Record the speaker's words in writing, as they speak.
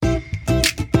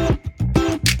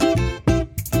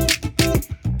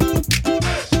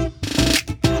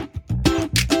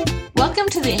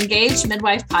Engaged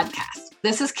Midwife Podcast.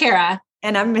 This is Cara.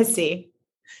 And I'm Missi.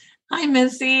 Hi,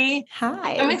 Missi.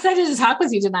 Hi. I'm excited to talk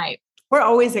with you tonight. We're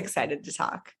always excited to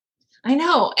talk. I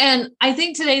know. And I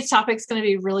think today's topic is going to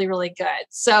be really, really good.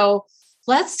 So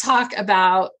let's talk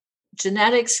about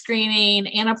genetic screening,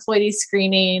 aneuploidy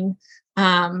screening,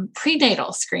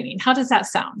 prenatal screening. How does that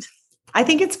sound? I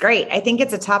think it's great. I think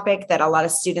it's a topic that a lot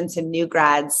of students and new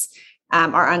grads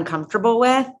are uncomfortable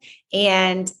with.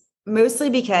 And mostly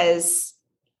because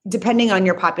depending on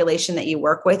your population that you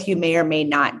work with, you may or may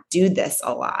not do this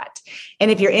a lot.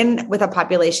 And if you're in with a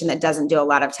population that doesn't do a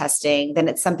lot of testing, then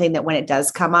it's something that when it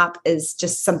does come up is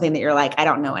just something that you're like, I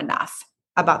don't know enough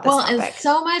about this topic. And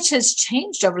so much has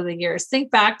changed over the years.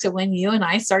 Think back to when you and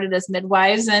I started as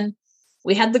midwives and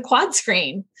we had the quad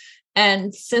screen.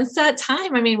 And since that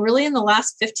time, I mean, really in the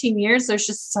last 15 years, there's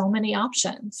just so many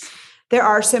options. There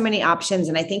are so many options.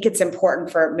 And I think it's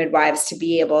important for midwives to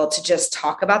be able to just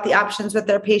talk about the options with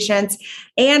their patients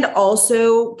and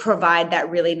also provide that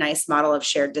really nice model of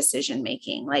shared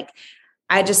decision-making.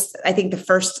 I think the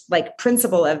first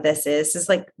principle of this is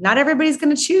not everybody's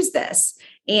going to choose this.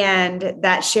 And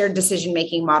that shared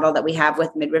decision-making model that we have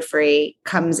with midwifery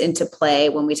comes into play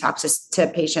when we talk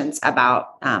to patients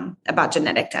about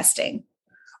genetic testing.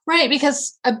 Right,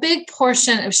 because a big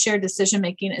portion of shared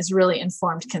decision-making is really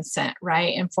informed consent,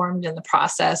 right? Informed in the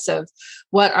process of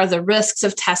what are the risks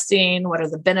of testing, what are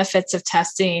the benefits of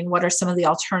testing, what are some of the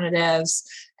alternatives,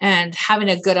 and having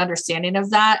a good understanding of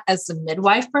that as the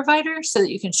midwife provider so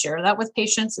that you can share that with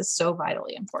patients is so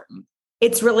vitally important.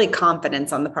 It's really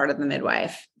confidence on the part of the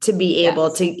midwife to be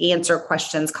able to answer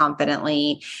questions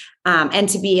confidently and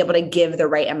to be able to give the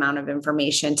right amount of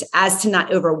information as to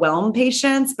not overwhelm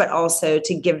patients, but also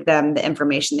to give them the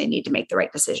information they need to make the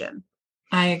right decision.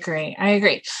 I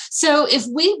agree. So if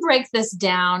we break this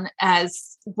down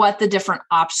as what the different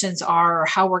options are or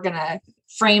how we're going to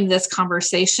frame this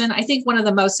conversation, I think one of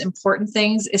the most important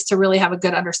things is to really have a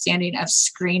good understanding of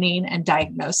screening and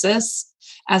diagnosis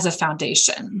as a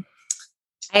foundation.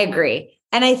 I agree.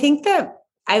 And I think that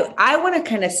I want to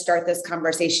kind of start this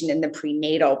conversation in the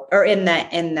prenatal or in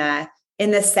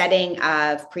the setting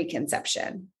of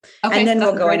preconception. Okay, and then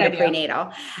we'll go into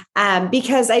prenatal.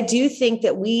 Because I do think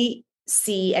that we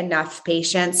see enough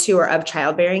patients who are of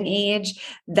childbearing age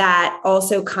that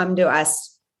also come to us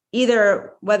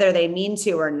either whether they mean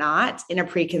to or not in a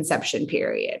preconception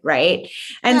period, right?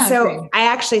 And I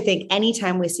actually think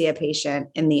anytime we see a patient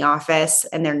in the office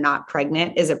and they're not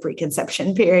pregnant is a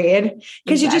preconception period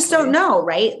because you just don't know,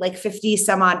 right?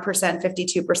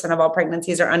 52% of all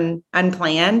pregnancies are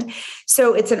unplanned.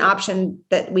 So it's an option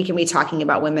that we can be talking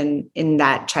about women in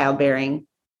that childbearing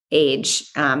age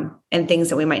and things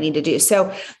that we might need to do.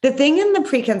 So the thing in the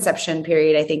preconception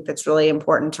period, I think that's really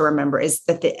important to remember is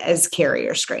as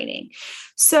carrier screening.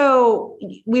 So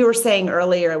we were saying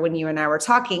earlier when you and I were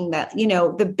talking that,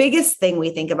 the biggest thing we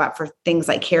think about for things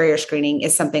like carrier screening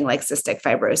is something like cystic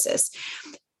fibrosis.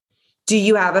 Do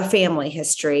you have a family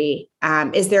history?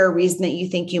 Is there a reason that you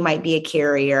think you might be a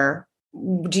carrier?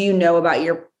 Do you know about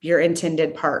your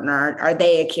intended partner? Are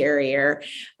they a carrier?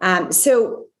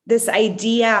 So this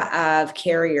idea of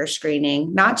carrier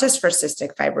screening, not just for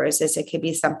cystic fibrosis, it could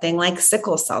be something like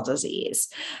sickle cell disease,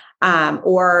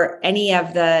 or any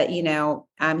of the,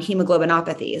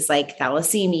 hemoglobinopathies like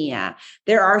thalassemia.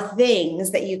 There are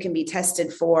things that you can be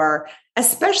tested for,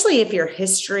 especially if your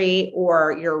history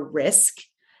or your risk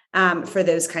for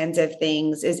those kinds of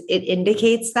things it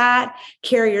indicates that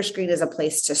carrier screen is a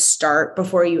place to start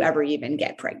before you ever even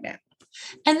get pregnant.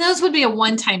 And those would be a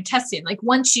one-time testing.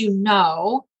 Once you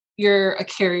know you're a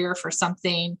carrier for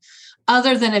something,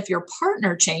 other than if your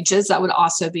partner changes, that would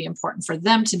also be important for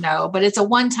them to know. But it's a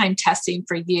one-time testing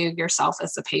for yourself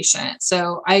as a patient.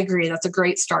 So I agree. That's a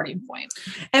great starting point.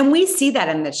 And we see that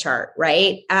in the chart,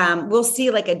 right? We'll see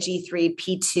a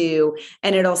G3P2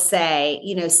 and it'll say,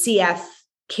 CF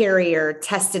carrier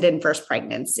tested in first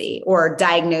pregnancy or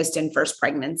diagnosed in first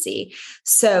pregnancy.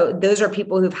 So those are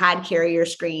people who've had carrier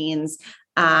screens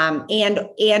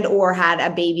and or had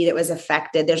a baby that was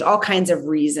affected. There's all kinds of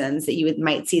reasons that you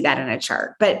might see that in a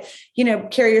chart, but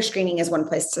carrier screening is one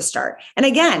place to start. And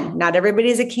again, not everybody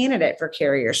is a candidate for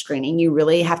carrier screening. You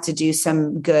really have to do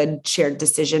some good shared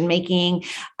decision-making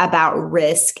about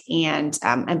risk and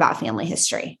about family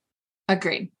history.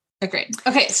 Agreed.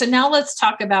 Okay. So now let's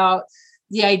talk about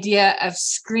the idea of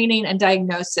screening and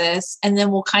diagnosis, and then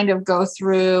we'll kind of go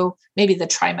through maybe the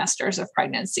trimesters of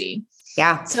pregnancy.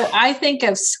 Yeah. So I think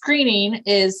of screening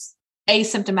is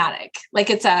asymptomatic.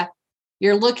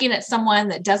 You're looking at someone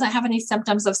that doesn't have any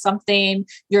symptoms of something.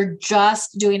 You're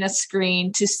just doing a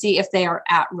screen to see if they are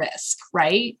at risk,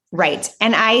 right? Right.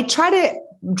 And I try to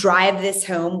drive this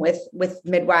home with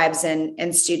midwives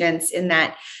and students in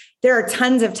that there are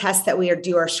tons of tests that we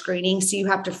do our screening. So you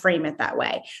have to frame it that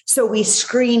way. So we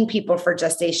screen people for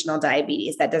gestational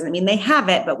diabetes. That doesn't mean they have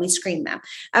it, but we screen them.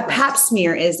 A pap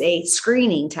smear is a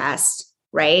screening test,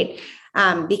 right?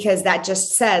 Because that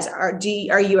just says, are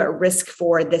you at risk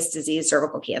for this disease,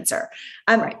 cervical cancer?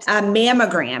 A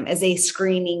mammogram is a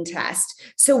screening test.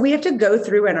 So we have to go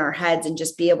through in our heads and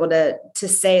just be able to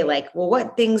say like, well,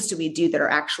 what things do we do that are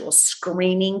actual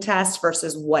screening tests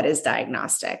versus what is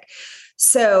diagnostic?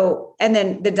 So, and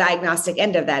then the diagnostic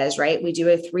end of that is, right, we do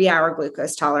a 3-hour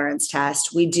glucose tolerance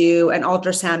test. We do an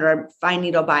ultrasound or a fine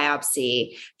needle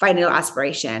biopsy, fine needle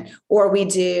aspiration, or we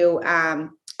do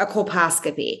a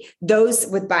colposcopy. Those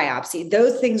with biopsy,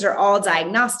 those things are all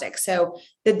diagnostic. So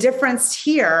the difference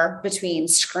here between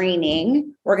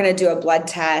screening, we're going to do a blood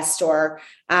test or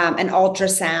an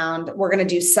ultrasound, we're going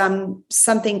to do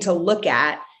something to look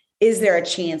at. Is there a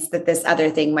chance that this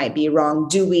other thing might be wrong?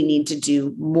 Do we need to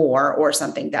do more or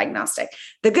something diagnostic?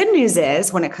 The good news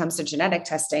is when it comes to genetic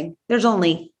testing, there's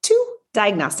only 2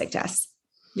 diagnostic tests.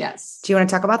 Yes. Do you want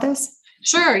to talk about this?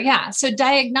 Sure. Yeah. So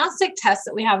diagnostic tests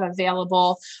that we have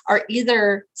available are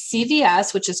either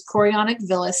CVS, which is chorionic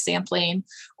villus sampling,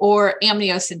 or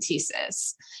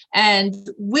amniocentesis. And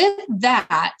with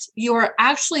that, you're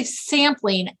actually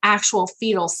sampling actual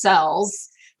fetal cells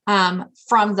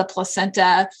from the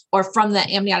placenta or from the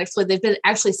amniotic fluid. They've been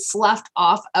actually sloughed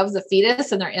off of the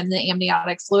fetus and they're in the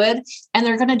amniotic fluid, and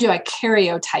they're going to do a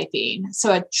karyotyping.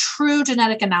 So a true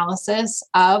genetic analysis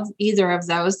of either of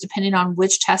those, depending on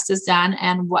which test is done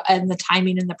and the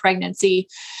timing in the pregnancy,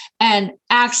 and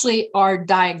actually are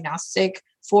diagnostic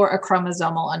for a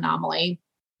chromosomal anomaly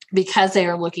because they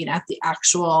are looking at the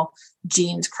actual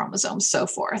genes, chromosomes, so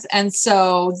forth. And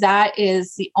so that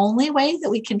is the only way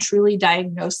that we can truly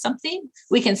diagnose something.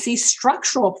 We can see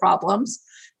structural problems,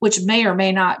 which may or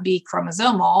may not be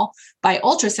chromosomal by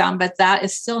ultrasound, but that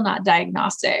is still not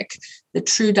diagnostic. The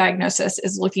true diagnosis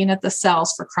is looking at the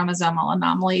cells for chromosomal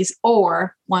anomalies,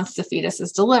 or once the fetus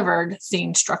is delivered,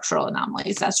 seeing structural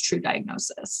anomalies. That's true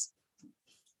diagnosis.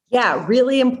 Yeah,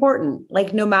 really important.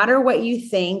 Like no matter what you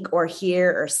think or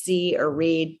hear or see or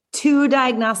read, 2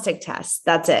 diagnostic tests.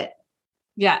 That's it.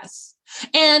 Yes.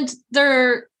 And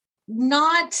they're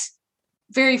not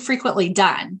very frequently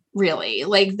done, really.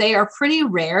 Like they are pretty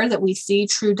rare that we see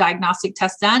true diagnostic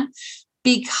tests done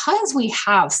because we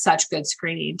have such good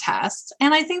screening tests.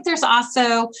 And I think there's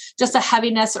also just a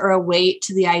heaviness or a weight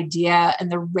to the idea and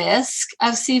the risk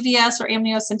of CVS or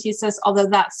amniocentesis, although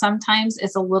that sometimes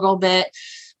is a little bit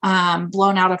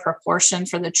blown out of proportion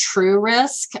for the true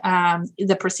risk.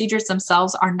 The procedures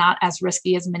themselves are not as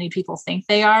risky as many people think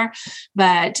they are,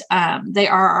 but they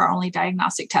are our only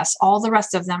diagnostic tests. All the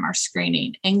rest of them are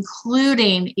screening,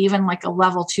 including even like a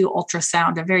level 2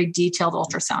 ultrasound. A very detailed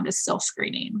ultrasound is still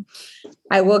screening.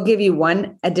 I will give you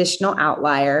one additional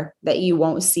outlier that you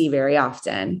won't see very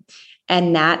often,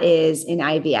 and that is in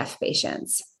IVF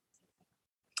patients.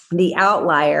 The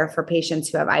outlier for patients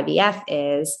who have IVF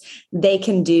is they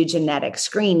can do genetic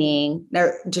screening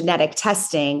or genetic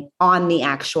testing on the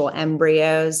actual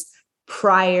embryos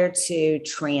prior to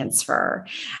transfer.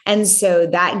 And so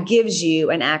that gives you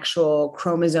an actual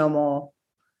chromosomal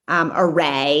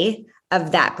array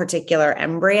of that particular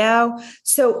embryo.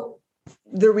 So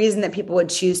the reason that people would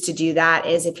choose to do that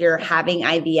is if you're having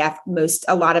IVF,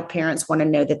 a lot of parents want to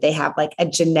know that they have like a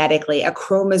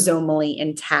chromosomally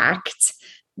intact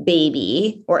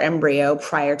baby or embryo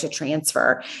prior to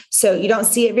transfer. So you don't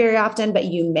see it very often, but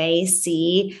you may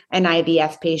see an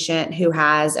IVF patient who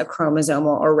has a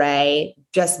chromosomal array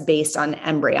just based on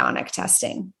embryonic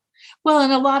testing. Well,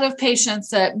 and a lot of patients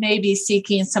that may be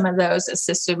seeking some of those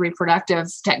assisted reproductive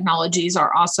technologies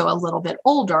are also a little bit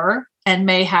older and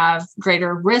may have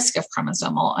greater risk of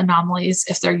chromosomal anomalies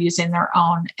if they're using their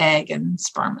own egg and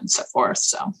sperm and so forth.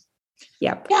 So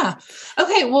yep. Yeah.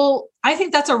 Okay. Well, I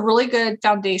think that's a really good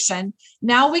foundation.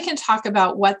 Now we can talk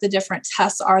about what the different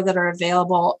tests are that are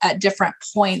available at different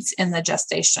points in the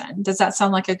gestation. Does that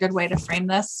sound like a good way to frame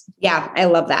this? Yeah, I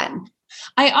love that.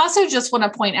 I also just want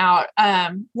to point out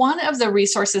one of the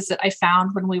resources that I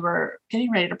found when we were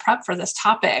getting ready to prep for this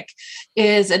topic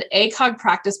is an ACOG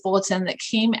practice bulletin that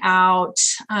came out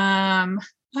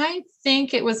I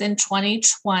think it was in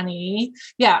 2020.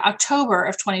 Yeah, October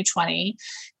of 2020.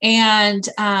 And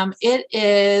it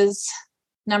is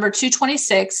number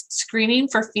 226, screening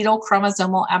for fetal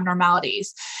chromosomal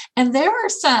abnormalities. And there are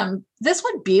some this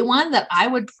would be one that I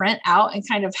would print out and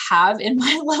kind of have in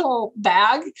my little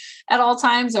bag at all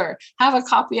times, or have a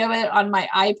copy of it on my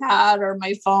iPad or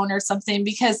my phone or something,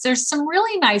 because there's some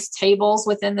really nice tables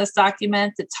within this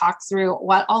document that talk through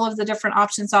what all of the different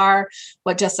options are,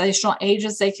 what gestational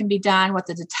ages they can be done, what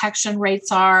the detection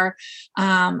rates are.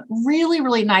 Really,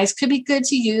 really nice. Could be good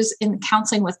to use in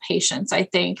counseling with patients, I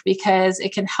think, because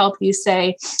it can help you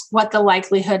say what the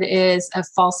likelihood is of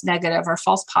false negative or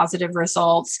false positive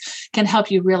results, can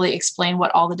help you really explain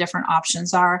what all the different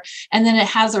options are. And then it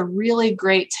has a really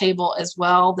great table as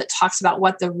well that talks about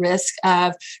what the risk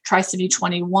of trisomy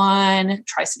 21,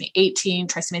 trisomy 18,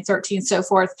 trisomy 13, so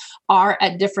forth are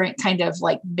at different kind of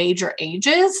like major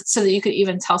ages, so that you could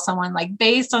even tell someone, like,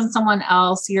 based on someone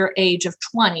else, your age of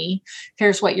 20,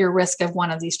 here's what your risk of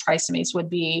one of these trisomies would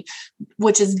be,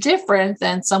 which is different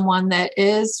than someone that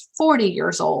is 40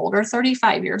 years old or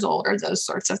 35 years old or those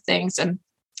sorts of things. And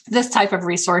this type of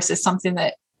resource is something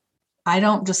that I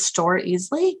don't just store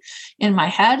easily in my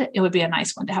head. It would be a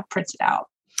nice one to have printed out.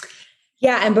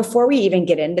 Yeah. And before we even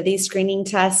get into these screening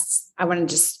tests, I want to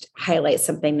just highlight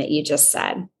something that you just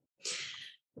said.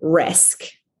 Risk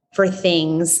for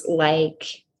things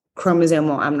like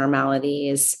chromosomal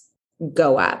abnormalities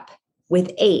go up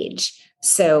with age.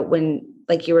 So when,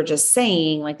 like you were just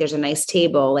saying, like there's a nice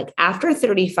table, like after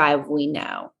 35, we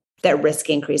know that risk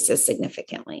increases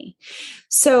significantly.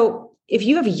 So if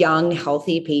you have young,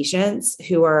 healthy patients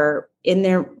who are in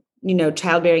their,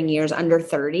 childbearing years under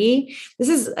 30, this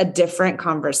is a different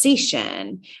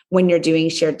conversation when you're doing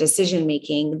shared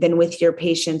decision-making than with your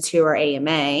patients who are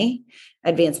AMA,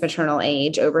 advanced maternal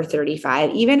age, over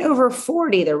 35, even over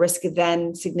 40, the risk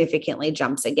then significantly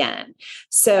jumps again.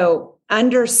 So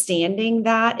understanding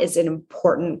that is an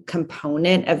important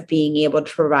component of being able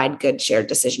to provide good shared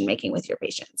decision-making with your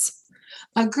patients.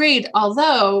 Agreed.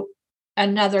 Although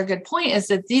another good point is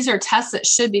that these are tests that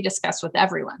should be discussed with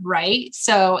everyone, right?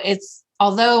 So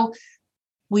although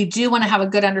we do want to have a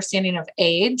good understanding of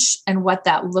age and what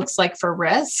that looks like for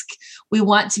risk, we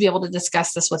want to be able to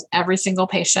discuss this with every single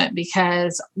patient,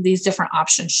 because these different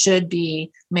options should be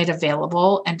made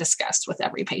available and discussed with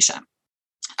every patient.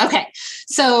 Okay,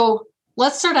 so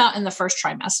let's start out in the first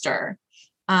trimester.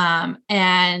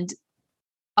 And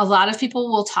a lot of people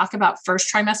will talk about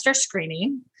first trimester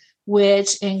screening,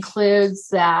 which includes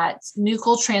that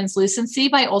nuchal translucency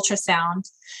by ultrasound,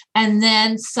 and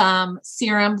then some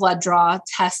serum blood draw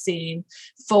testing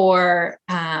for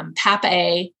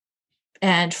PAP-A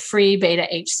and free beta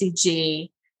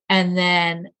HCG. And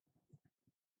then,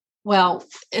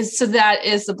 so that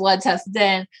is the blood test.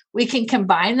 Then we can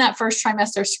combine that first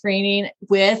trimester screening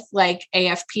with like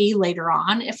AFP later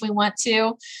on if we want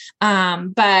to.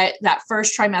 But that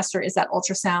first trimester is that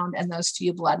ultrasound and those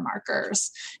few blood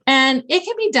markers. And it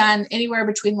can be done anywhere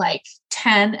between like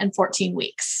 10 and 14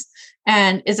 weeks,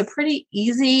 and is a pretty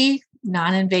easy,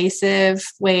 non-invasive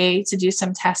way to do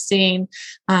some testing.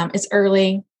 It's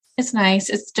early. It's nice.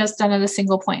 It's just done at a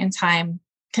single point in time.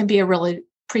 Can be a really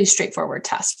pretty straightforward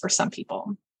test for some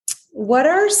people. What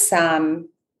is some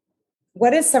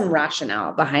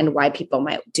rationale behind why people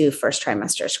might do first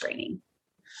trimester screening?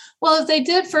 Well, if they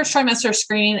did first trimester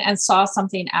screening and saw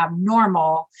something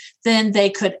abnormal, then they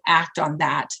could act on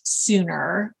that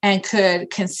sooner and could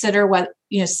consider what,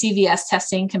 CVS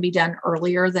testing can be done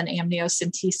earlier than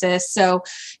amniocentesis. So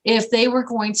if they were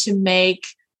going to make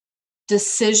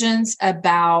decisions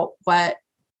about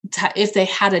if they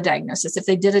had a diagnosis, if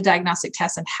they did a diagnostic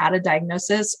test and had a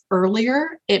diagnosis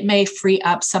earlier, it may free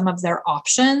up some of their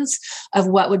options of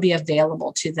what would be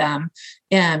available to them,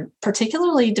 and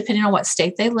particularly depending on what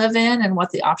state they live in and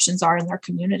what the options are in their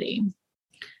community.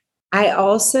 I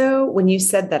also, when you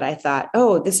said that, I thought,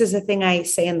 oh, this is a thing I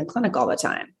say in the clinic all the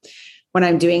time when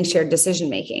I'm doing shared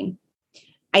decision-making.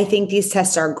 I think these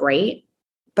tests are great,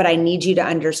 but I need you to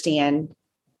understand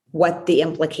what the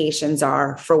implications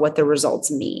are for what the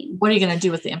results mean. What are you going to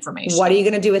do with the information? What are you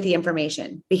going to do with the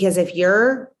information? Because if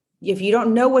you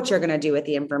don't know what you're going to do with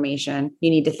the information, you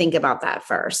need to think about that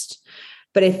first.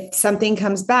 But if something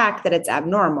comes back that it's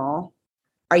abnormal,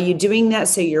 are you doing that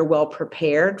so you're well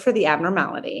prepared for the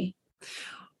abnormality?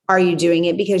 Are you doing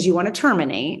it because you want to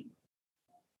terminate?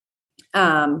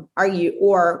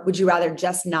 Or would you rather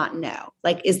just not know?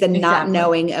 Like, is the not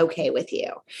knowing okay with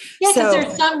you? Yeah, because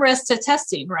there's some risk to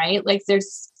testing, right? Like it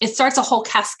starts a whole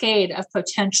cascade of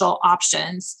potential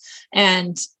options.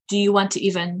 And do you want to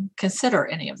even consider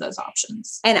any of those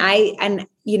options? And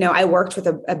I worked with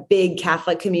a big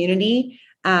Catholic community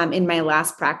in my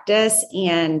last practice.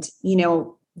 And,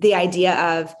 the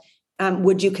idea of,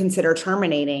 would you consider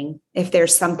terminating if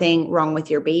there's something wrong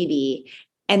with your baby?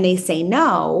 And they say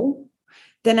no.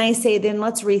 then I say, then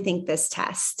let's rethink this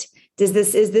test. Is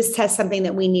this test something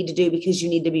that we need to do because you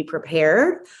need to be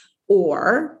prepared?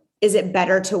 Or is it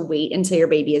better to wait until your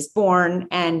baby is born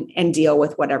and deal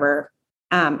with whatever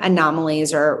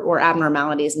anomalies or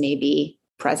abnormalities may be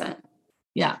present?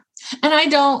 Yeah. And I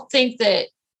don't think that,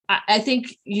 I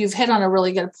think you've hit on a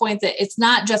really good point that it's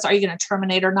not just, are you going to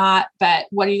terminate or not, but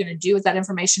what are you going to do with that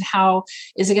information? How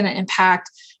is it going to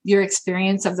impact your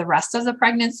experience of the rest of the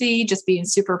pregnancy? Just being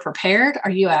super prepared. Are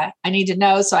you I need to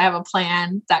know, so I have a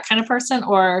plan, that kind of person?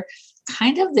 Or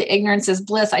kind of the ignorance is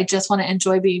bliss. I just want to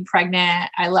enjoy being pregnant.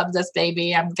 I love this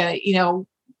baby. I'm going to,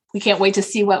 we can't wait to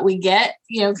see what we get,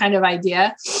 kind of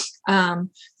idea.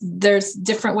 There's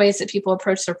different ways that people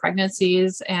approach their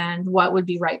pregnancies and what would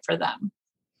be right for them.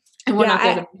 And we're not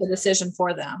going to make the decision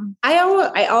for them.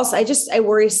 I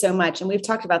worry so much. And we've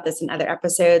talked about this in other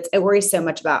episodes. I worry so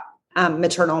much about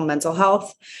maternal mental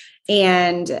health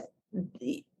and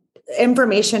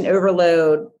information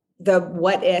overload, the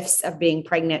what ifs of being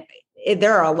pregnant.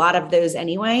 There are a lot of those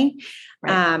anyway.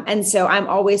 Right. And so I'm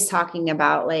always talking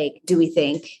about, like, do we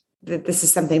think that this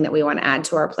is something that we want to add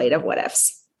to our plate of what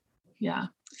ifs? Yeah.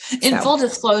 In full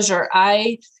disclosure,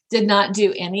 I did not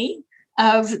do any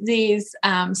of these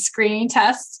screening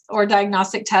tests or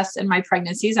diagnostic tests in my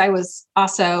pregnancies. I was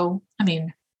also,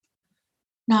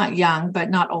 not young, but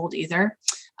not old either.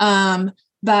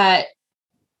 But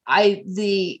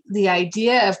the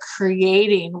idea of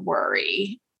creating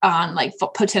worry on like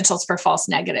potentials for false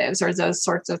negatives or those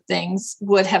sorts of things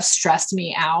would have stressed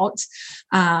me out.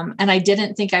 And I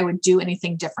didn't think I would do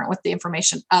anything different with the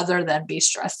information other than be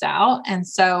stressed out. And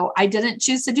so I didn't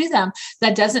choose to do them.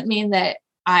 That doesn't mean that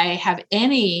I have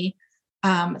any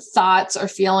thoughts or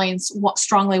feelings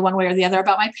strongly one way or the other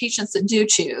about my patients that do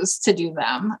choose to do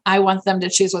them. I want them to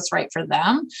choose what's right for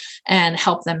them and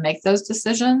help them make those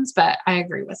decisions. But I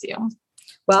agree with you.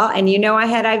 Well, and I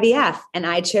had IVF and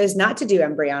I chose not to do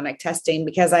embryonic testing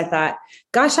because I thought,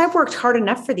 gosh, I've worked hard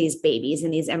enough for these babies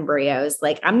and these embryos.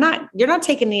 Like, you're not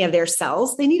taking any of their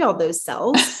cells. They need all those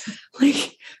cells.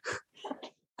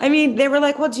 They were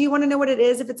like, well, do you want to know what it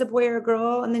is, if it's a boy or a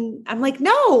girl? And then I'm like,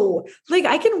 no,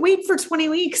 I can wait for 20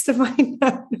 weeks to find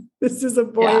out if this is a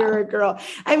boy or a girl.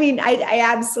 I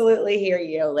absolutely hear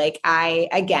you.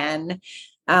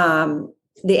 The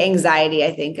anxiety,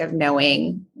 I think, of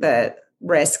knowing the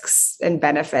risks and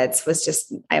benefits was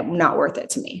just not worth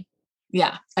it to me.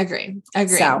 Yeah, agree.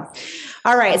 So,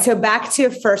 all right. So back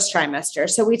to first trimester.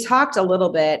 So we talked a little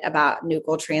bit about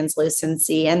nuchal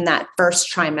translucency and that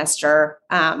first trimester,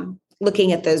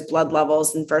 looking at those blood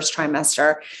levels in first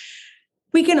trimester.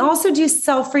 We can also do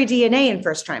cell-free DNA in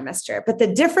first trimester, but the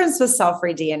difference with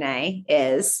cell-free DNA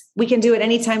is we can do it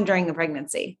anytime during the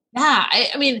pregnancy. Yeah.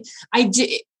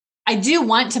 I do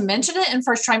want to mention it in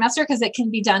first trimester because it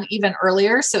can be done even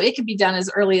earlier. So it can be done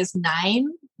as early as 9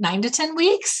 to 10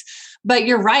 weeks. But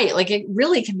you're right. It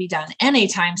really can be done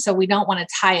anytime. So we don't want to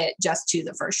tie it just to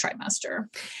the first trimester.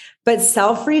 But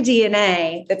cell-free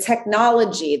DNA, the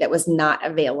technology that was not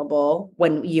available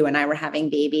when you and I were having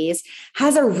babies,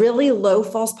 has a really low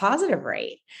false positive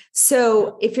rate.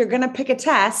 So if you're going to pick a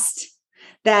test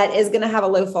that is going to have a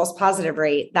low false positive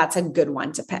rate, that's a good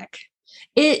one to pick.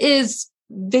 It is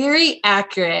very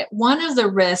accurate. One of the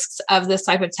risks of this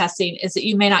type of testing is that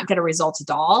you may not get a result at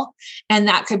all. And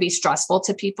that could be stressful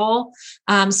to people.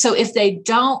 So if they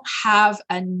don't have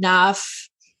enough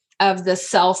of the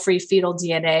cell-free fetal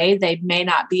DNA, they may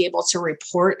not be able to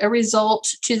report a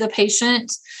result to the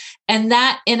patient. And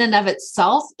that in and of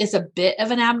itself is a bit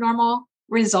of an abnormal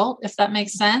result, if that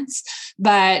makes sense.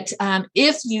 But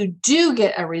if you do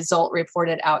get a result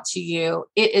reported out to you,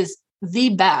 it is the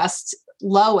best,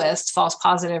 lowest false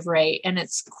positive rate, and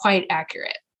it's quite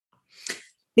accurate.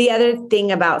 The other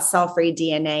thing about cell-free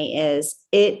DNA is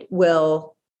it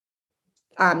will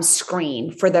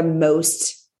screen for the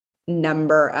most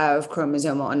number of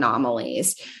chromosomal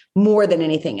anomalies more than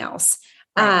anything else.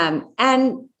 Right.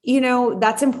 And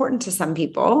that's important to some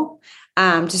people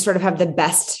to sort of have the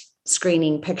best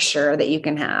screening picture that you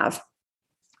can have.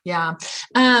 Yeah.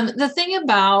 The thing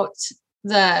about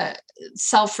the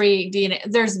cell-free DNA,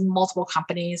 there's multiple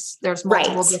companies, there's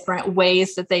multiple different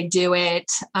ways that they do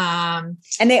it. And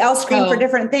they all screen for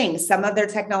different things. Some of their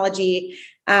technology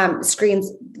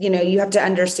screens, you have to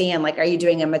understand, like, are you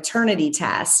doing a maternity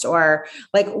test, or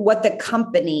like what the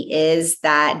company is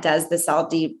that does the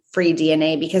cell-free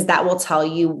DNA, because that will tell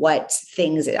you what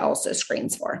things it also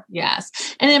screens for. Yes.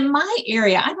 And in my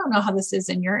area, I don't know how this is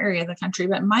in your area of the country,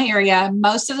 but in my area,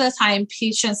 most of the time,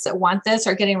 patients that want this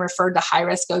are getting referred to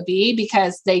high-risk OB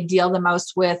because they deal the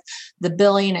most with the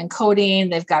billing and coding.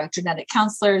 They've got genetic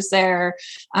counselors there.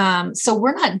 So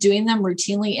we're not doing them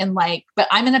routinely but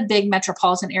I'm in a big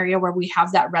metropolitan area where we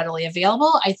have that readily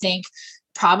available. I think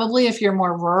probably if you're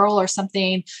more rural or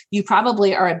something, you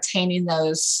probably are obtaining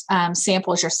those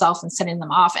samples yourself and sending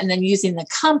them off, and then using the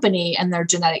company and their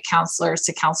genetic counselors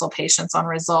to counsel patients on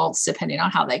results, depending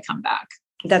on how they come back.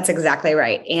 That's exactly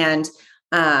right. And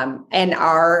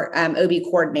our OB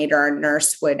coordinator, our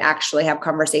nurse, would actually have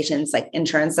conversations like,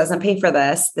 insurance doesn't pay for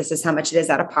this. This is how much it is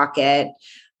out of pocket.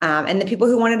 And the people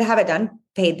who wanted to have it done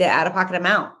paid the out-of-pocket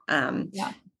amount.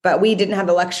 But we didn't have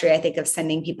the luxury, I think, of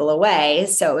sending people away.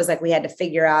 So it was like we had to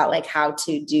figure out like how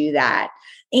to do that.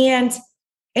 And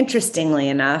interestingly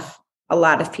enough, a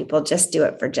lot of people just do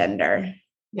it for gender.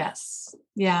 Yes.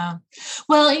 Yeah.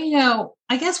 Well,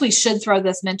 I guess we should throw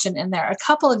this mention in there. A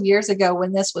couple of years ago,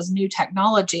 when this was new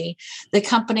technology, the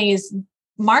companies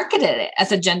marketed it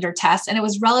as a gender test, and it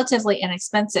was relatively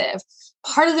inexpensive.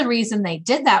 Part of the reason they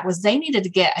did that was they needed to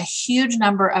get a huge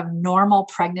number of normal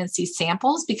pregnancy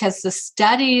samples, because the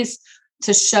studies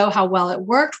to show how well it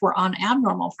worked were on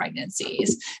abnormal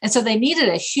pregnancies. And so they needed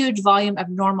a huge volume of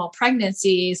normal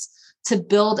pregnancies to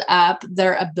build up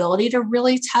their ability to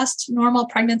really test normal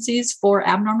pregnancies for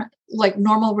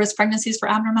normal risk pregnancies for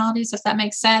abnormalities, if that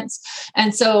makes sense.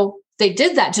 And so they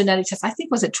did that genetic test. I think,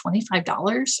 was it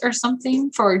 $25 or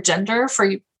something for gender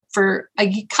for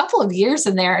a couple of years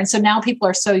in there. And so now people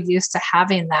are so used to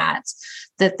having that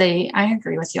I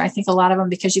agree with you. I think a lot of them,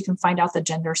 because you can find out the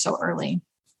gender so early.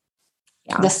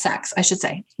 Yeah. The sex, I should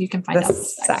say. You can find out the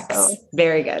sex. So.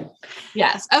 Very good.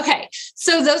 Yes. Okay.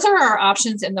 So those are our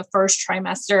options in the first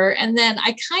trimester. And then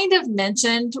I kind of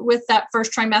mentioned with that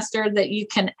first trimester that you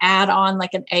can add on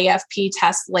like an AFP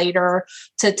test later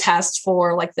to test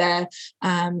for like the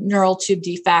neural tube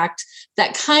defect.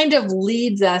 That kind of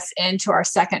leads us into our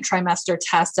second trimester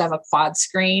test of a quad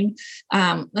screen.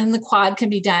 And the quad can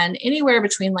be done anywhere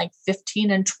between like 15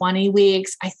 and 20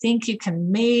 weeks. I think you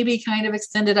can maybe kind of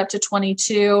extend it up to 22.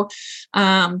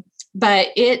 But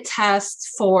it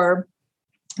tests for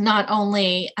not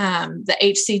only the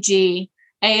HCG,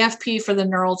 AFP for the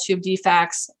neural tube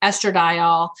defects,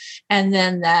 estradiol, and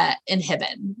then the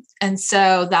inhibin. And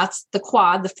so that's the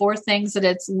quad, the four things that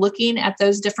it's looking at,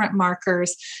 those different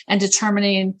markers and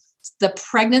determining the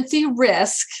pregnancy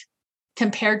risk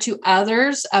compared to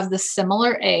others of the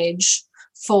similar age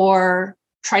for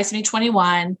trisomy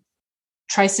 21,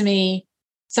 trisomy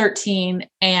 13,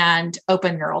 and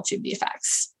open neural tube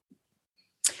defects.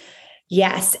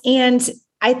 Yes. And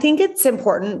I think it's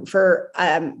important for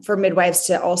midwives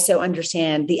to also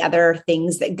understand the other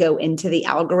things that go into the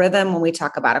algorithm when we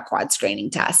talk about a quad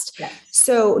screening test. Yes.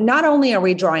 So not only are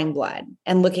we drawing blood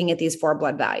and looking at these 4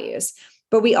 blood values,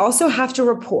 but we also have to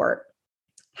report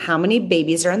how many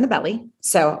babies are in the belly.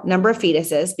 So number of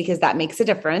fetuses, because that makes a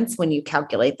difference when you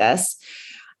calculate this,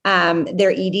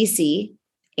 their EDC,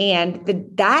 and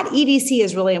that EDC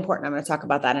is really important. I'm going to talk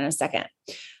about that in a second.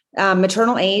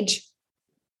 Maternal age,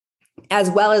 as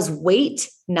well as weight,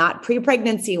 not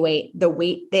pre-pregnancy weight, the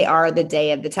weight they are the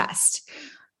day of the test.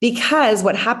 Because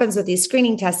what happens with these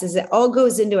screening tests is it all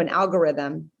goes into an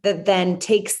algorithm that then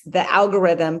takes the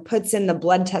algorithm, puts in the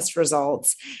blood test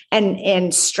results,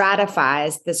 and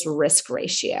stratifies this risk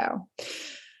ratio.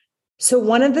 So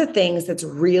one of the things that's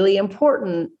really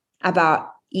important about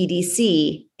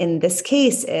EDC in this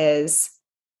case is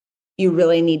you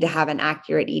really need to have an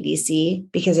accurate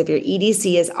EDC, because if your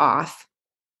EDC is off,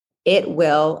 it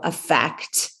will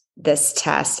affect this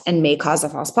test and may cause a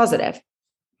false positive.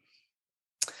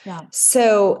 Yeah.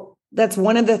 So that's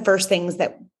one of the first things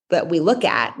that we look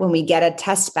at when we get a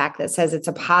test back that says it's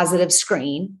a positive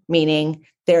screen, meaning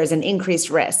there is an increased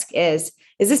risk, is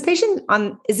this patient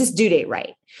is this due date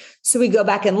right? So we go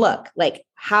back and look, like,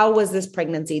 how was this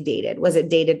pregnancy dated? Was it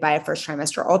dated by a first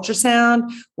trimester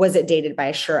ultrasound? Was it dated by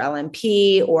a sure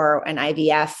LMP or an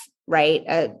IVF, right?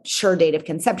 A sure date of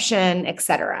conception, et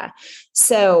cetera.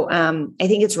 So I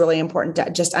think it's really important to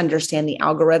just understand the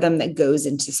algorithm that goes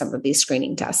into some of these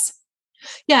screening tests.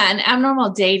 Yeah. And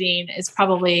abnormal dating is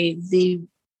probably the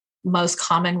most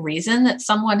common reason that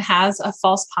someone has a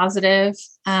false positive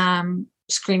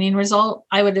screening result,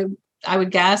 I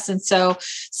would guess. And so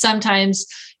sometimes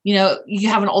you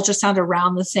have an ultrasound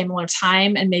around the same amount of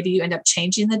time and maybe you end up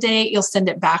changing the date, you'll send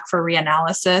it back for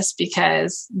reanalysis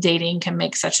because dating can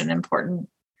make it's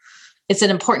an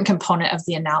important component of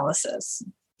the analysis.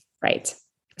 Right.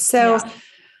 So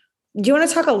do you want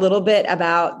to talk a little bit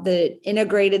about the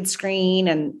integrated screen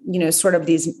and, sort of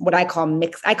these, what I call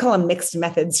them mixed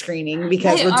method screening,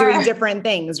 because we're doing different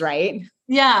things, right?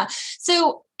 Yeah.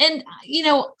 So, and,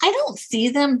 I don't see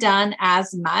them done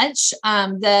as much.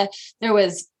 There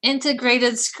was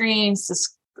integrated screen,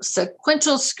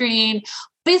 sequential screen.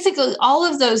 Basically, all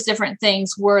of those different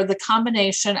things were the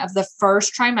combination of the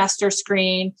first trimester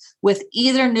screen with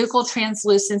either nuchal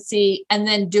translucency and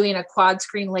then doing a quad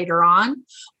screen later on,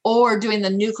 or doing the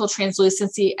nuchal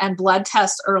translucency and blood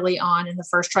test early on in the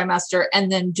first trimester,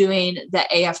 and then doing the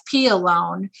AFP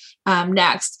alone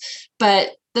next.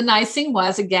 But the nice thing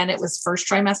was, again, it was first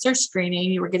trimester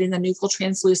screening. You were getting the nuchal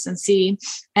translucency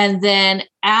and then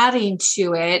adding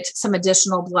to it some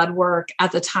additional blood work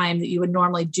at the time that you would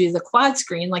normally do the quad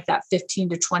screen, like that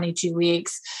 15 to 22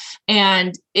 weeks.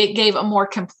 And it gave a more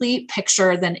complete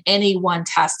picture than any one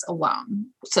test alone.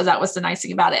 So that was the nice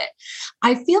thing about it.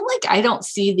 I feel like I don't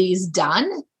see these done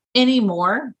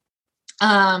anymore.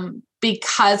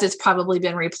 Because it's probably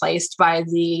been replaced by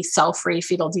the cell-free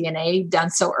fetal DNA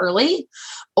done so early,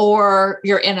 or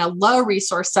you're in a low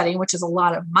resource setting, which is a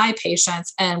lot of my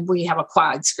patients, and we have a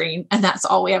quad screen and that's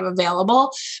all we have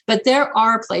available. But there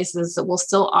are places that will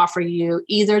still offer you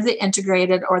either the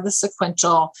integrated or the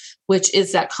sequential, which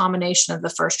is that combination of the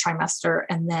first trimester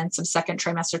and then some second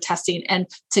trimester testing. And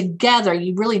together,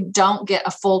 you really don't get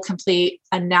a full, complete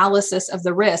analysis of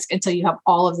the risk until you have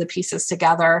all of the pieces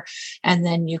together. And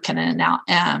then you can now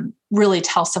really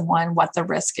tell someone what the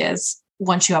risk is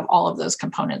once you have all of those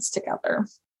components together.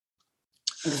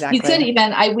 Exactly. You could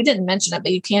even, we didn't mention it,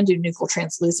 but you can do nuchal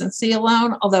translucency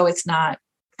alone, although it's not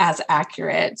as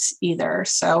accurate either.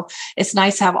 So it's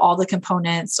nice to have all the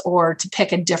components or to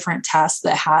pick a different test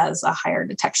that has a higher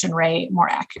detection rate, more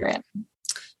accurate.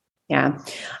 Yeah.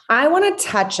 I want to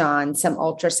touch on some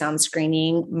ultrasound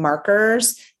screening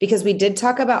markers, because we did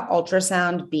talk about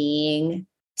ultrasound being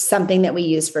something that we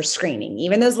use for screening.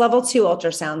 Even those level 2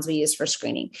 ultrasounds we use for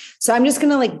screening. So I'm just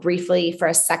going to briefly for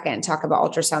a second talk about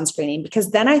ultrasound screening,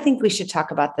 because then I think we should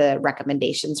talk about the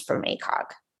recommendations from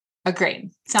ACOG.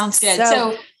 Agreed. Sounds good.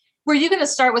 So were you going to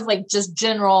start with just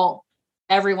general,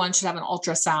 everyone should have an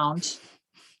ultrasound?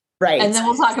 Right. And then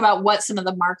we'll talk about what some of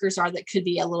the markers are that could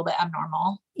be a little bit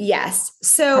abnormal. Yes.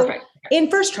 So in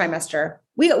first trimester,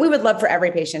 we would love for every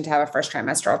patient to have a first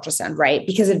trimester ultrasound, right?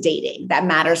 Because of dating. That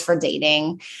matters for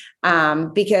dating,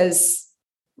 because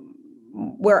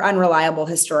we're unreliable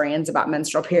historians about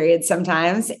menstrual periods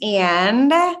sometimes.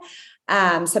 And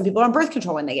some people are on birth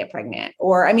control when they get pregnant,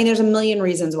 or, there's a million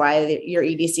reasons why your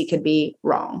EDC could be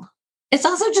wrong. It's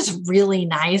also just really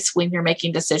nice when you're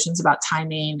making decisions about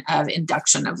timing of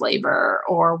induction of labor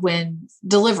or when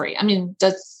delivery.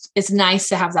 It's nice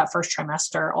to have that first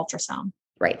trimester ultrasound.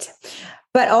 Right.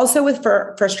 But also with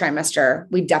first trimester,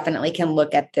 we definitely can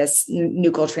look at this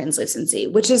nuchal translucency,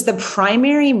 which is the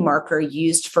primary marker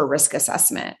used for risk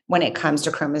assessment when it comes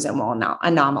to chromosomal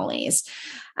anomalies.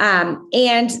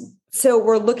 And so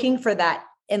we're looking for that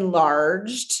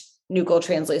enlarged nuchal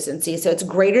translucency. So it's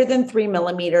greater than 3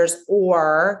 millimeters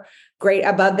or great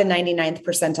above the 99th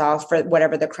percentile for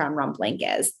whatever the crown rump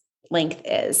length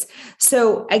is.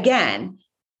 So again,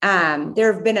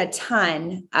 there have been a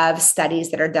ton of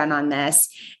studies that are done on this,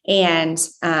 and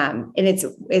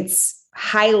it's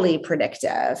highly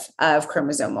predictive of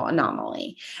chromosomal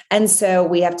anomaly. And so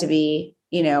we have to be,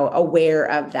 aware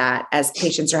of that as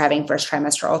patients are having first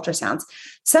trimester ultrasounds.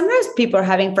 Sometimes people are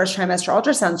having first trimester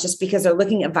ultrasounds just because they're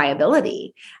looking at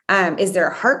viability. Is there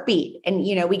a heartbeat? And,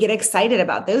 we get excited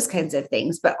about those kinds of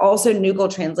things, but also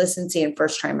nuchal translucency in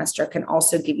first trimester can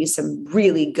also give you some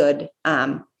really good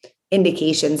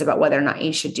indications about whether or not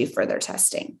you should do further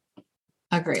testing.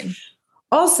 Agreed.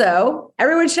 Also,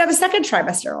 everyone should have a second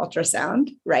trimester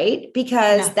ultrasound, right?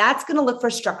 Because that's going to look for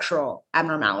structural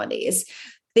abnormalities,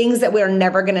 things that we're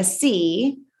never going to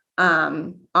see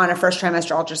on a first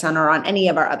trimester ultrasound or on any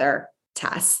of our other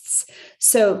tests.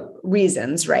 So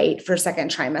reasons, right, for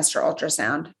second trimester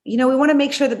ultrasound, we want to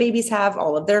make sure the babies have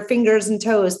all of their fingers and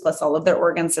toes, plus all of their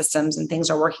organ systems and things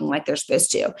are working like they're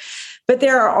supposed to. But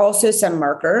there are also some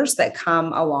markers that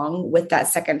come along with that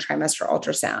second trimester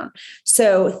ultrasound.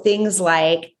 So things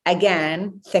like,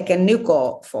 again, thickened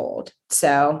nuchal fold.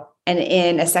 So, and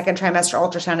in a second trimester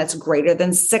ultrasound, it's greater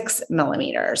than 6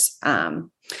 millimeters.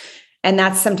 And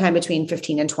that's sometime between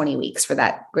 15 and 20 weeks for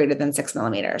that greater than 6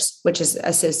 millimeters, which is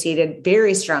associated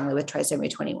very strongly with trisomy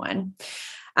 21.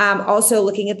 Also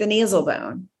looking at the nasal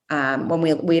bone. when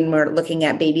we're looking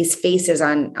at babies' faces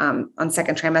on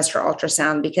second trimester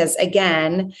ultrasound, because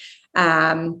again,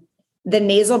 the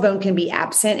nasal bone can be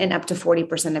absent in up to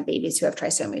 40% of babies who have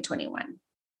trisomy 21.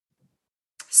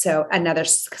 So another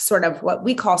sort of what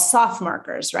we call soft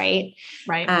markers, right?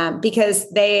 Right.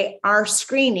 Because they are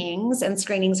screenings, and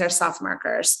screenings are soft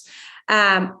markers.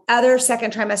 Other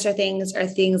second trimester things are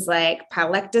things like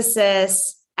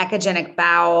pylectasis, echogenic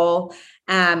bowel,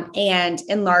 and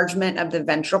enlargement of the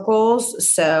ventricles.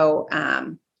 So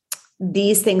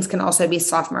these things can also be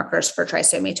soft markers for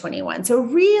trisomy 21. So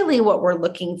really what we're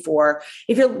looking for,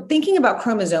 if you're thinking about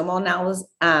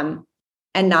chromosomal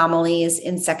anomalies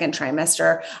in second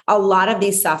trimester, a lot of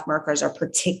these soft markers are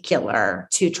particular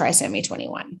to trisomy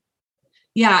 21.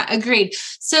 Yeah, agreed.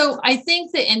 So I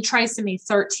think that in trisomy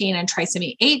 13 and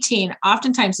trisomy 18,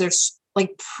 oftentimes there's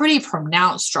like pretty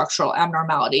pronounced structural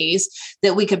abnormalities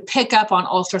that we could pick up on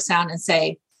ultrasound and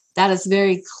say, that is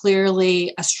very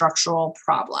clearly a structural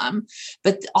problem.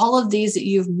 But all of these that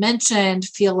you've mentioned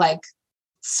feel like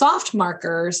soft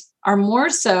markers are more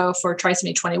so for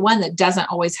trisomy 21 that doesn't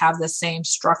always have the same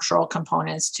structural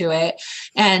components to it.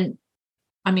 And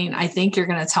I mean, I think you're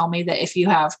going to tell me that if you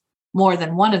have more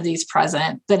than one of these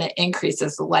present, then it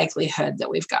increases the likelihood that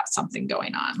we've got something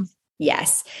going on.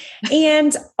 Yes.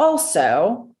 And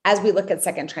also, as we look at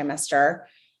second trimester,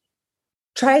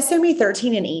 trisomy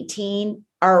 13 and 18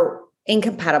 are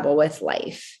incompatible with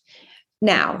life.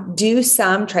 Now, do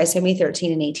some trisomy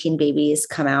 13 and 18 babies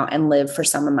come out and live for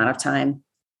some amount of time?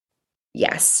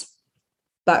 Yes,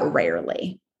 but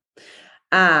rarely.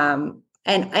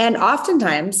 And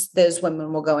oftentimes those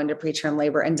women will go into preterm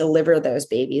labor and deliver those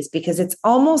babies because it's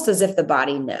almost as if the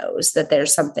body knows that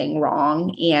there's something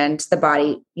wrong, and the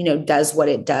body, does what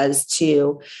it does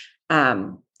to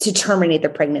terminate the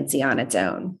pregnancy on its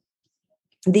own.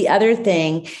 The other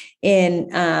thing in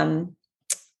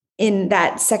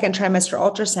that second trimester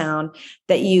ultrasound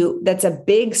that's a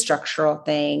big structural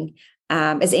thing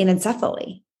is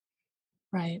anencephaly.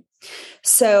 Right.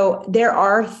 So there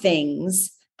are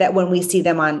things that when we see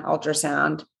them on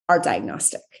ultrasound are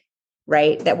diagnostic,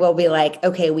 right? That we'll be like,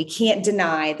 okay, we can't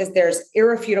deny that there's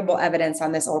irrefutable evidence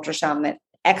on this ultrasound that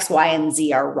X, Y, and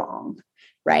Z are wrong,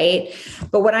 right?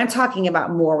 But what I'm talking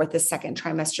about more with the second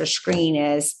trimester screen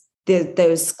is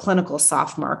those clinical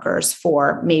soft markers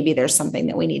for maybe there's something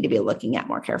that we need to be looking at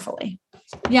more carefully.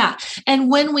 Yeah. And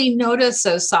when we notice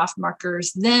those soft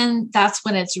markers, then that's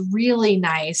when it's really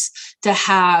nice to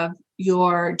have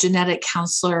your genetic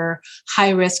counselor,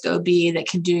 high-risk OB that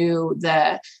can do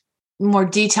the more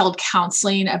detailed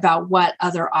counseling about what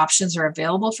other options are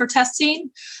available for testing,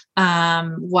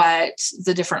 what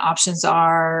the different options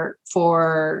are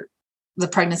for the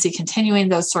pregnancy continuing,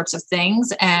 those sorts of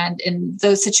things. And in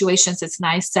those situations, it's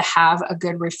nice to have a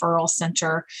good referral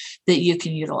center that you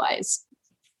can utilize.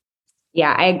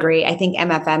 Yeah, I agree. I think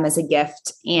MFM is a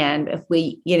gift. And if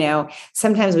we,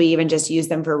 sometimes we even just use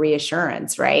them for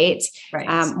reassurance, right?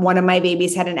 Right. One of my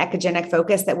babies had an echogenic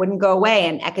focus that wouldn't go away.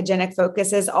 And echogenic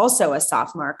focus is also a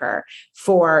soft marker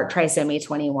for trisomy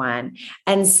 21.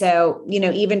 And so,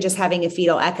 even just having a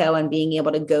fetal echo and being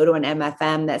able to go to an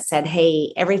MFM that said,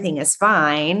 hey, everything is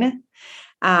fine,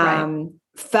 right.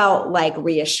 felt like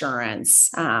reassurance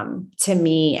to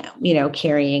me,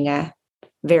 carrying a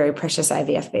very precious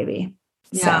IVF baby.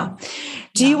 Yeah. So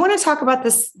do you want to talk about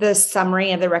the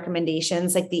summary of the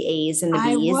recommendations, like the A's and the B's?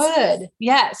 I would.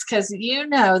 Yes. Cause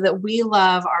that we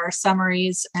love our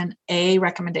summaries and A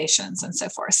recommendations and so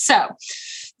forth. So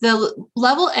the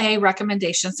level A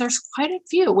recommendations, there's quite a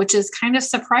few, which is kind of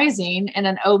surprising in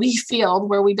an OB field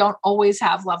where we don't always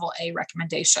have level A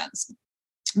recommendations.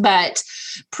 But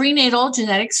prenatal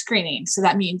genetic screening, so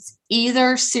that means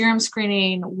either serum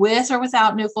screening with or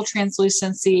without nuchal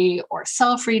translucency or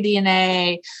cell-free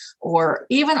DNA, or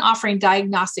even offering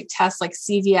diagnostic tests like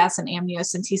CVS and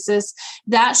amniocentesis,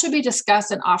 that should be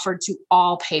discussed and offered to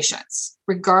all patients,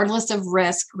 regardless of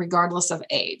risk, regardless of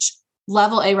age.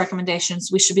 Level A recommendations,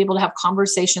 we should be able to have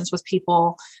conversations with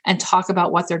people and talk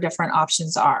about what their different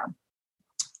options are.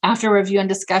 After review and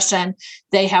discussion,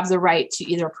 they have the right to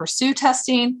either pursue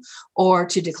testing or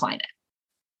to decline it.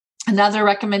 Another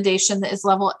recommendation that is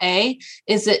level A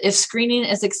is that if screening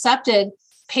is accepted,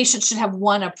 patients should have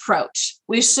one approach.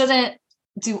 We shouldn't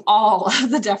do all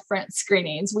of the different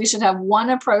screenings. We should have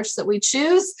one approach that we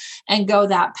choose and go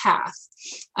that path.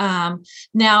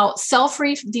 Now,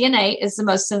 cell-free DNA is the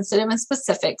most sensitive and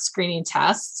specific screening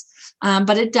test.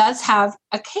 But it does have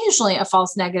occasionally a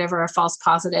false negative or a false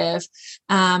positive.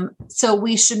 So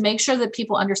we should make sure that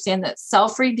people understand that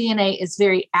cell-free DNA is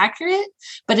very accurate,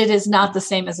 but it is not the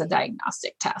same as a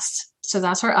diagnostic test. So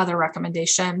that's our other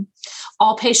recommendation.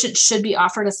 All patients should be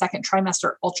offered a second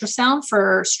trimester ultrasound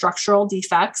for structural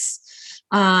defects.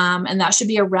 And that should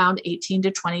be around 18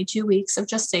 to 22 weeks of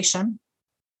gestation.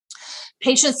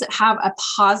 Patients that have a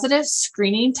positive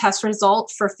screening test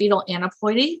result for fetal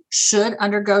aneuploidy should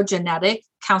undergo genetic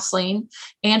counseling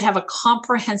and have a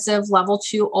comprehensive level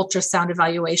 2 ultrasound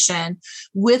evaluation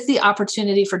with the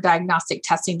opportunity for diagnostic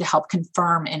testing to help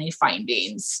confirm any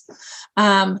findings.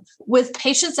 With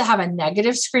patients that have a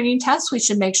negative screening test, we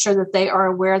should make sure that they are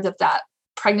aware that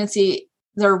pregnancy,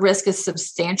 their risk is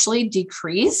substantially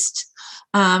decreased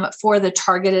for the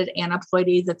targeted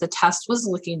aneuploidy that the test was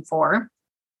looking for.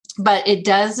 But it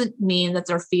doesn't mean that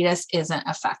their fetus isn't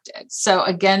affected. So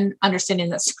again, understanding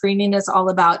that screening is all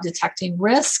about detecting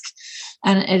risk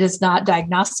and it is not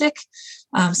diagnostic.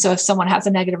 So if someone has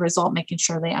a negative result, making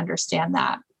sure they understand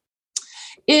that.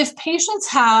 If patients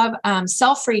have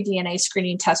cell-free DNA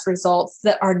screening test results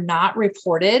that are not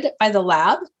reported by the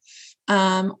lab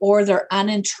or they're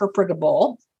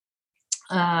uninterpretable,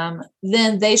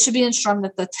 then they should be informed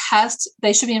that the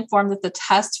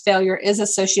test failure is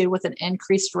associated with an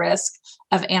increased risk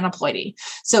of aneuploidy.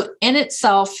 So in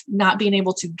itself, not being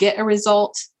able to get a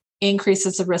result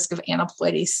increases the risk of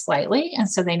aneuploidy slightly. And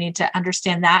so they need to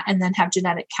understand that and then have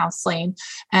genetic counseling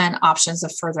and options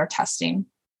of further testing.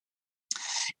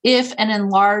 If an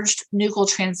enlarged nuchal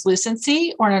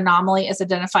translucency or an anomaly is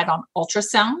identified on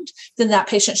ultrasound, then that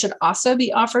patient should also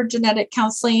be offered genetic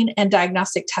counseling and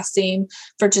diagnostic testing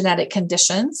for genetic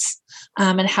conditions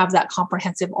and have that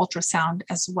comprehensive ultrasound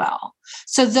as well.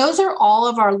 So those are all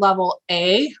of our level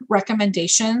A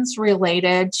recommendations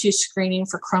related to screening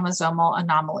for chromosomal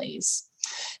anomalies.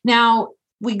 Now,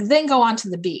 we then go on to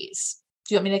the Bs.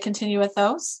 Do you want me to continue with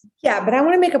those? Yeah, but I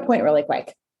want to make a point really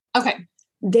quick. Okay.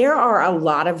 There are a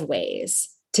lot of ways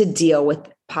to deal with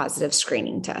positive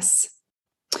screening tests.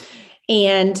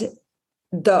 And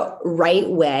the right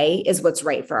way is what's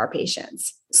right for our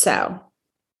patients. So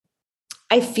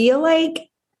I feel like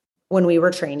when we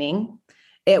were training,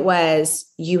 it was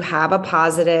you have a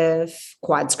positive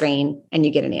quad screen and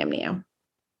you get an amnio,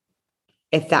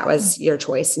 if that was your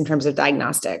choice in terms of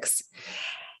diagnostics.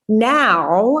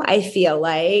 Now I feel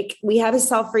like we have a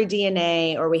cell-free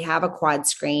DNA or we have a quad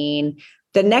screen.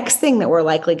 The next thing that we're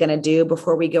likely going to do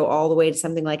before we go all the way to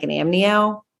something like an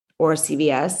amnio or a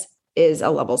CVS is a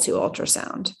level 2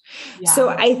 ultrasound. Yeah. So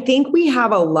I think we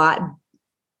have a lot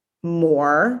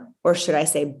more, or should I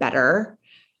say better,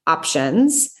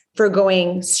 options for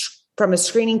going from a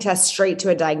screening test straight to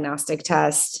a diagnostic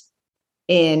test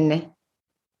in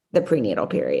the prenatal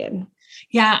period.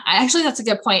 Yeah, actually, that's a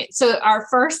good point. So our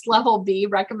first level B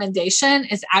recommendation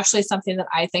is actually something that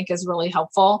I think is really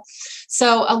helpful.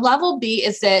 So a level B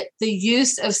is that the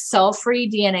use of cell-free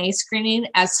DNA screening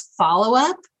as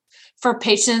follow-up for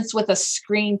patients with a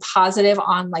screen positive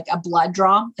on like a blood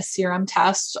draw, a serum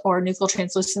test, or nuchal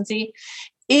translucency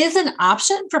is an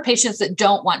option for patients that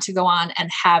don't want to go on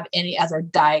and have any other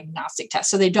diagnostic test.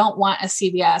 So they don't want a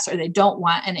CVS or they don't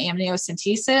want an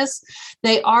amniocentesis.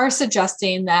 They are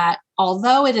suggesting that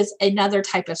although it is another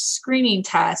type of screening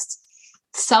test,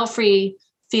 cell-free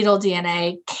fetal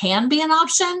DNA can be an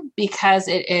option because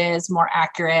it is more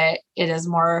accurate, it is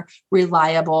more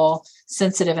reliable,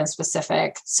 sensitive and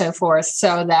specific, so forth,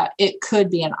 so that it could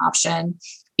be an option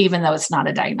even though it's not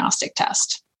a diagnostic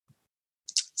test.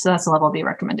 So that's a level B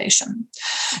recommendation.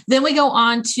 Then we go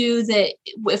on to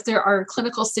if there are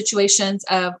clinical situations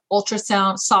of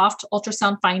soft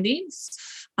ultrasound findings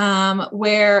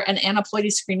where an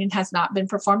aneuploidy screening has not been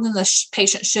performed, then the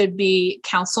patient should be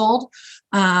counseled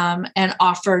and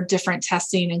offered different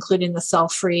testing, including the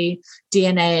cell-free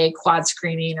DNA, quad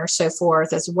screening, or so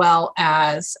forth, as well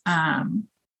as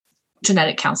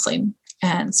genetic counseling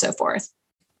and so forth.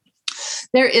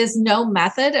 There is no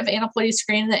method of aneuploidy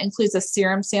screening that includes a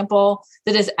serum sample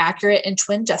that is accurate in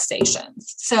twin gestations.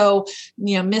 So,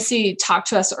 Missy talked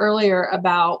to us earlier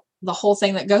about the whole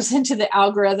thing that goes into the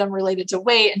algorithm related to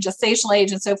weight and gestational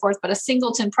age and so forth. But a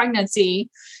singleton pregnancy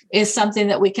is something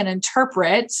that we can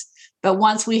interpret. But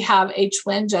once we have a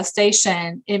twin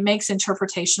gestation, it makes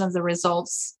interpretation of the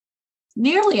results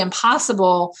nearly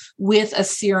impossible with a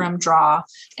serum draw.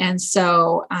 And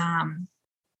so,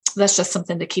 that's just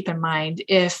something to keep in mind.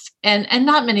 And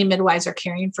not many midwives are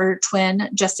caring for twin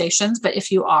gestations, but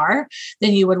if you are,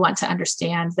 then you would want to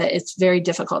understand that it's very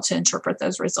difficult to interpret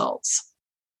those results.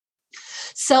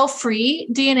 Cell-free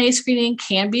DNA screening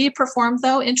can be performed,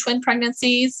 though, in twin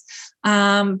pregnancies.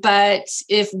 But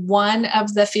if one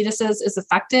of the fetuses is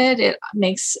affected, it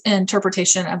makes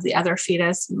interpretation of the other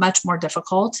fetus much more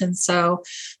difficult. And so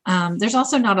there's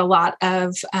also not a lot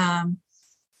of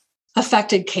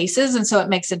affected cases. And so it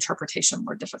makes interpretation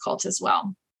more difficult as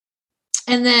well.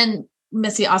 And then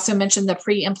Missy also mentioned the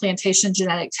pre-implantation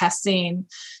genetic testing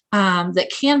that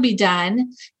can be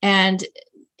done. And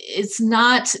it's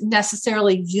not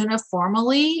necessarily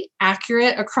uniformly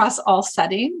accurate across all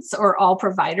settings or all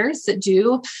providers that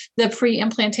do the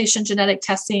pre-implantation genetic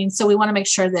testing. So we want to make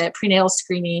sure that prenatal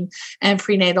screening and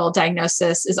prenatal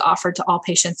diagnosis is offered to all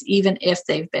patients, even if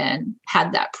they've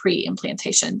had that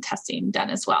pre-implantation testing done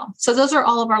as well. So those are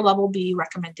all of our level B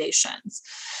recommendations.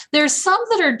 There's some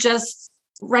that are just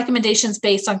recommendations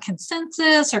based on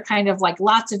consensus or kind of like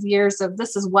lots of years of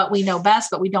this is what we know best,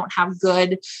 but we don't have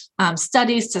good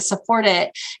studies to support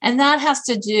it. And that has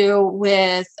to do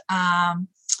with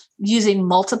using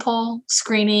multiple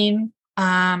screening,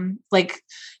 like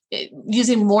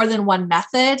using more than one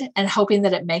method and hoping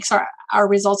that it makes our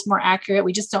results more accurate.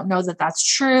 We just don't know that that's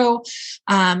true.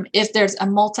 If there's a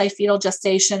multi-fetal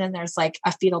gestation and there's like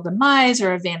a fetal demise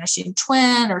or a vanishing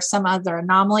twin or some other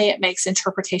anomaly, it makes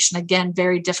interpretation, again,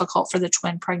 very difficult for the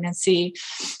twin pregnancy.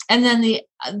 And then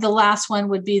the last one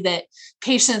would be that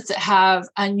patients that have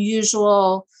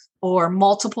unusual or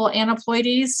multiple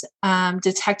aneuploidies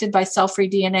detected by cell-free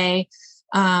DNA,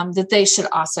 that they should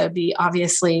also be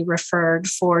obviously referred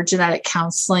for genetic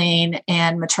counseling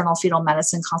and maternal fetal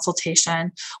medicine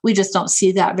consultation. We just don't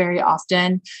see that very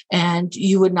often. And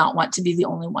you would not want to be the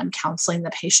only one counseling the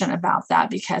patient about that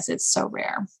because it's so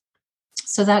rare.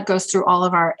 So that goes through all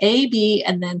of our A, B,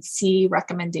 and then C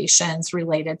recommendations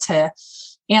related to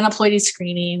aneuploidy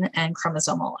screening and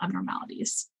chromosomal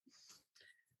abnormalities.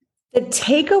 The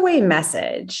takeaway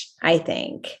message, I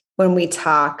think, when we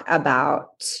talk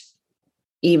about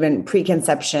even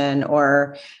preconception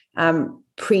or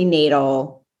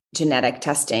prenatal genetic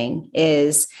testing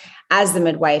is, as the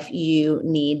midwife, you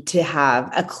need to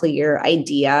have a clear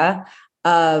idea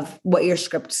of what your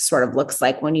script sort of looks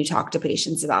like when you talk to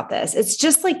patients about this. It's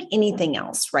just like anything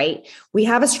else, right? We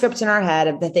have a script in our head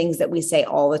of the things that we say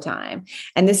all the time.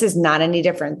 And this is not any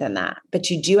different than that.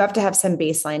 But you do have to have some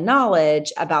baseline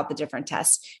knowledge about the different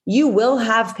tests. You will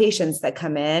have patients that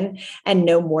come in and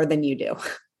know more than you do,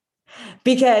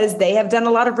 because they have done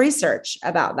a lot of research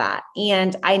about that.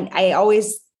 And I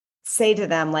always say to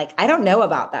them, like, I don't know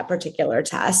about that particular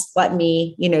test. Let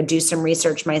me, do some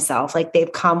research myself. Like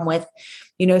they've come with,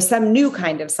 some new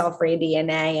kind of cell-free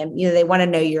DNA and, they want to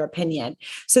know your opinion.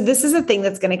 So this is a thing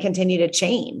that's going to continue to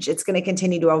change. It's going to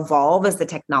continue to evolve as the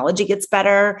technology gets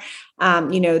better.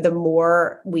 The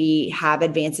more we have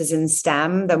advances in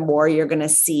STEM, the more you're going to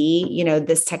see,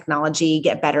 this technology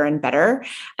get better and better.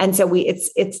 And so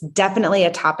it's definitely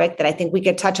a topic that I think we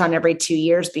could touch on every 2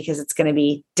 years because it's going to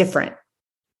be different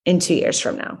in 2 years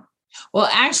from now. Well,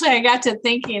 actually, I got to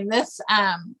thinking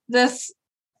this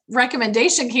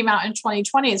recommendation came out in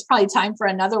 2020. It's probably time for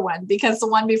another one because the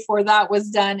one before that was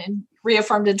done and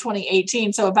reaffirmed in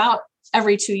 2018. So about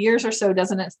every 2 years or so,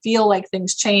 doesn't it feel like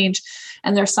things change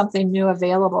and there's something new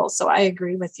available? So I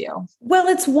agree with you. Well,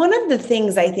 it's one of the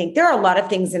things I think there are a lot of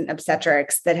things in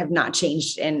obstetrics that have not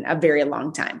changed in a very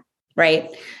long time, right?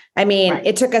 I mean,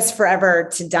 It took us forever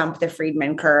to dump the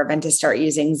Friedman curve and to start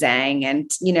using Zhang and,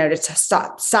 to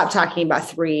stop talking about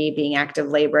 3 being active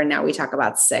labor. And now we talk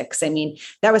about 6. I mean,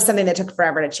 that was something that took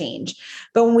forever to change.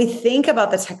 But when we think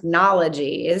about the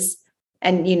technologies,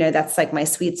 and, that's like my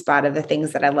sweet spot of the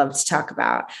things that I love to talk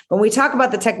about. When we talk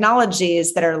about the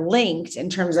technologies that are linked in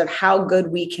terms of how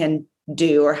good we can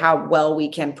do or how well we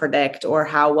can predict or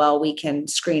how well we can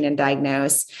screen and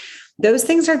diagnose, those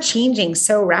things are changing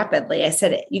so rapidly. I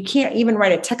said, you can't even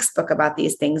write a textbook about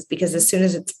these things because as soon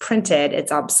as it's printed,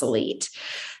 it's obsolete.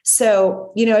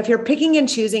 So, if you're picking and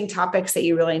choosing topics that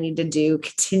you really need to do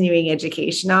continuing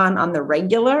education on the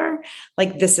regular,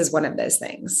 like this is one of those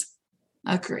things.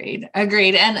 Agreed.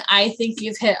 And I think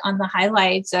you've hit on the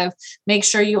highlights of make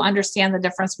sure you understand the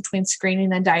difference between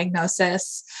screening and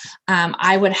diagnosis.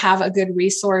 I would have a good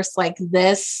resource like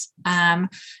this,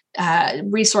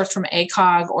 resource from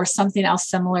ACOG or something else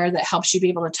similar that helps you be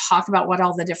able to talk about what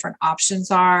all the different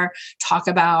options are, talk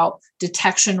about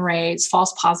detection rates,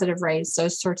 false positive rates,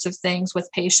 those sorts of things with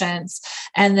patients,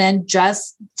 and then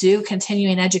just do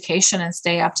continuing education and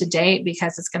stay up to date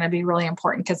because it's going to be really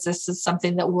important because this is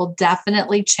something that will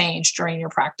definitely change during your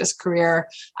practice career.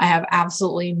 I have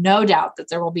absolutely no doubt that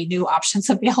there will be new options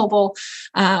available,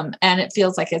 and it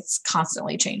feels like it's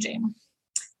constantly changing.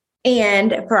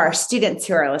 And for our students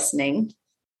who are listening,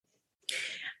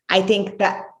 I think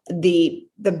that the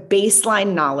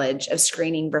baseline knowledge of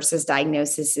screening versus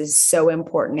diagnosis is so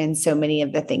important in so many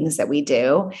of the things that we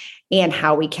do and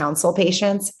how we counsel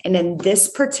patients. And in this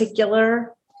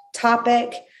particular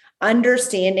topic,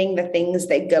 understanding the things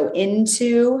that go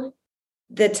into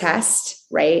the test,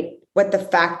 right? What the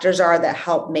factors are that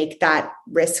help make that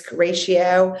risk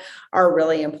ratio are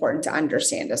really important to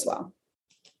understand as well.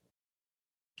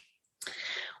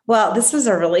 Well, this was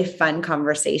a really fun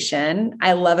conversation.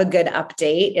 I love a good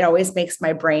update. It always makes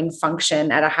my brain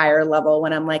function at a higher level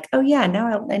when I'm like, oh yeah,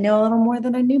 now I know a little more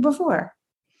than I knew before.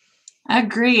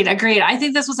 Agreed. I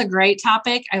think this was a great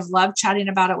topic. I've loved chatting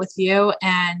about it with you,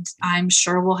 and I'm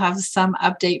sure we'll have some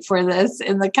update for this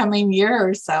in the coming year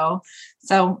or so.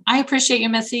 So I appreciate you,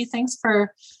 Missy. Thanks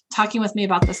for talking with me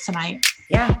about this tonight.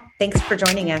 Yeah. Thanks for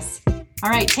joining us. All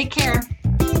right. Take care.